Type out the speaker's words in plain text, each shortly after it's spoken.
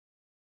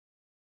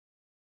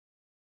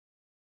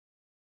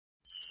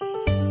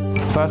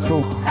First of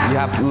all, you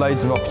have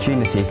loads of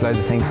opportunities, loads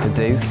of things to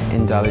do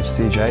in Dulwich,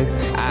 Suzhou,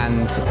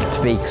 and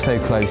to be so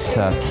close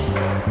to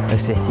a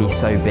city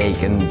so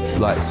big and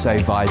so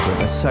vibrant.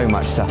 There's so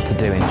much stuff to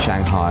do in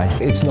Shanghai.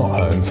 It's not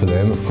home for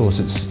them. Of course,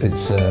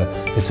 it's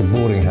a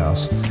boarding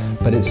house,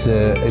 but it's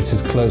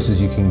as close as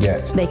you can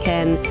get. They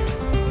can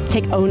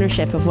take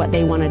ownership of what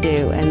they want to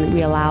do, and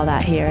we allow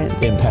that here.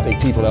 Empathic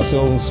people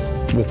ourselves,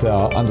 with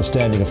our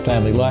understanding of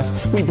family life,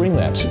 we bring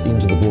that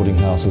into the boarding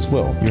house as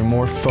well. You're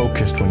more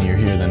focused when you're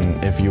here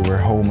than if you were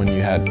home and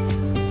you had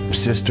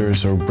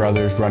sisters or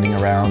brothers running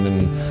around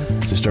and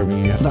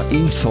disturbing you. That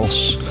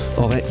ethos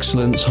of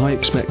excellence, high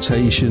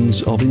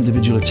expectations, of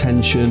individual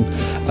attention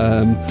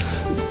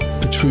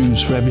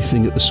protrudes for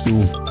everything at the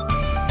school.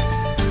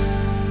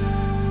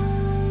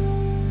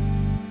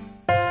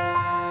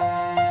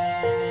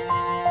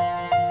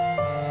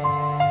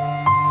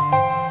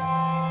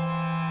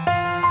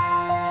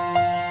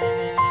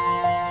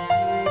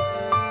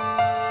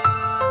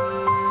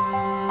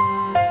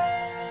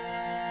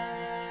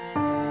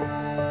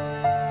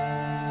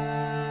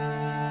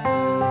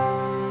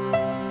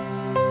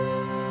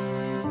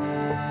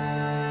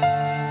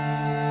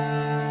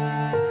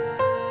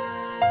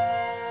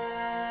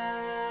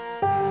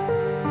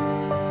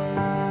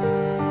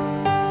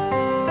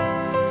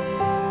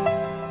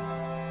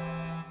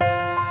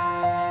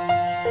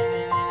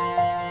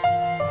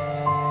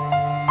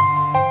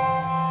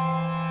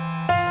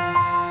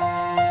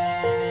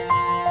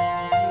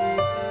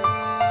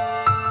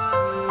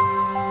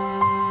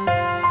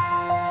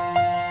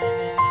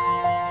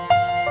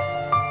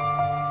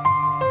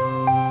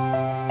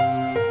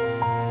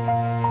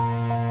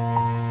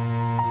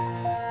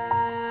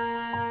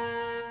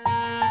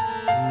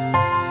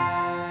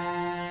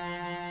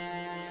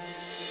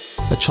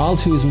 A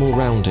child who is more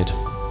rounded,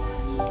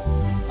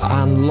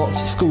 and lots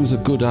of schools are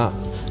good at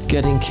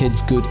getting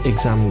kids good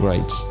exam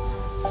grades.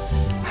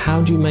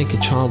 How do you make a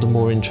child a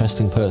more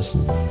interesting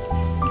person?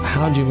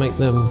 How do you make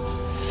them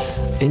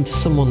into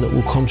someone that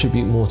will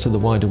contribute more to the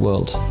wider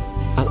world?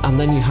 And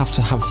then you have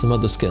to have some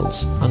other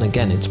skills. And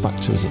again, it's back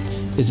to, is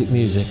it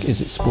music,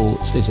 is it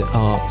sports, is it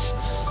arts?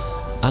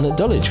 And at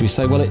Dulwich we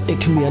say, well, it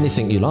can be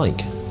anything you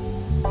like.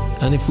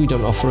 And if we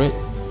don't offer it,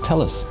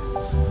 tell us.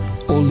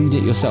 Or lead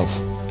it yourself,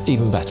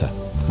 even better.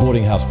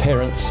 Boarding house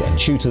parents and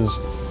tutors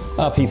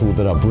are people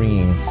that are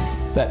bringing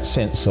that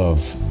sense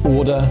of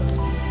order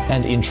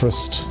and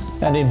interest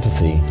and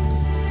empathy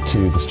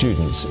to the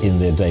students in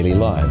their daily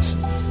lives.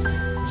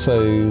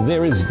 So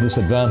there is this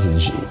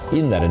advantage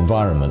in that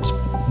environment,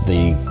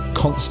 the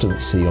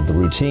constancy of the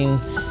routine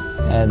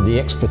and the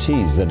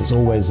expertise that is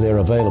always there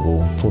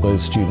available for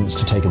those students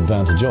to take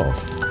advantage of.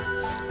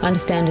 I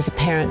understand as a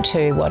parent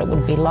too what it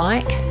would be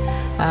like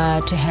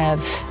to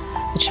have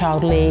the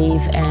child leave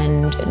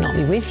and not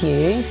be with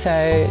you, so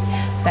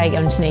they're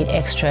going to need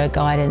extra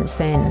guidance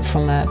then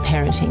from a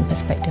parenting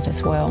perspective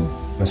as well.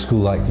 A school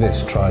like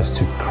this tries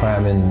to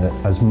cram in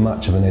as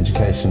much of an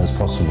education as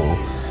possible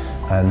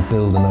and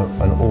build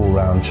an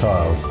all-round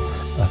child.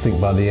 I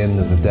think by the end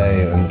of the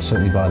day, and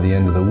certainly by the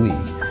end of the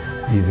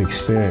week, you've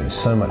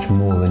experienced so much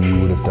more than you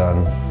would have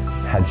done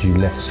had you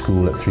left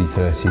school at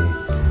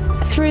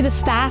 3:30. Through the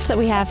staff that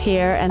we have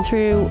here and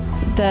through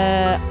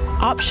the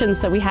options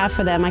that we have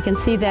for them, I can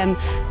see them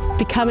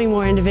becoming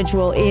more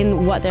individual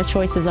in what their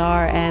choices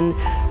are and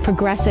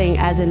progressing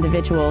as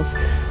individuals.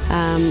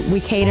 We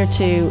cater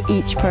to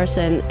each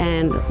person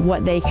and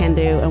what they can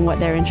do and what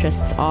their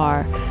interests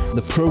are.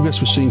 The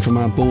progress we're seeing from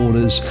our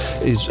boarders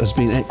has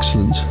been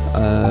excellent,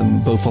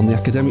 both on the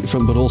academic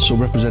front but also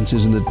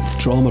represented in the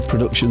drama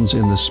productions,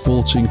 in the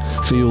sporting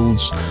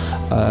fields.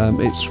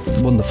 It's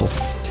wonderful.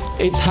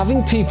 It's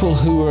having people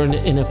who are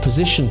in a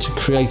position to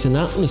create an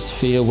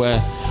atmosphere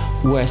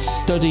where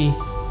study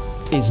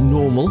is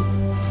normal,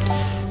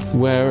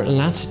 where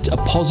a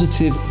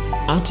positive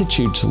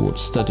attitude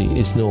towards study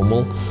is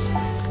normal,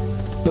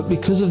 but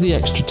because of the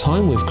extra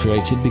time we've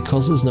created,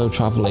 because there's no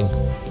travelling,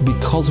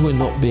 because we're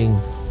not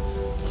being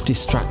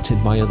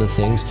distracted by other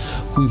things,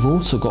 we've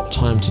also got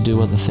time to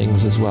do other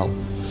things as well.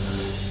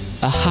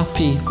 A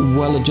happy,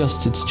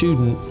 well-adjusted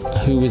student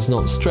who is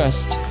not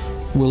stressed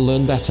will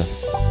learn better.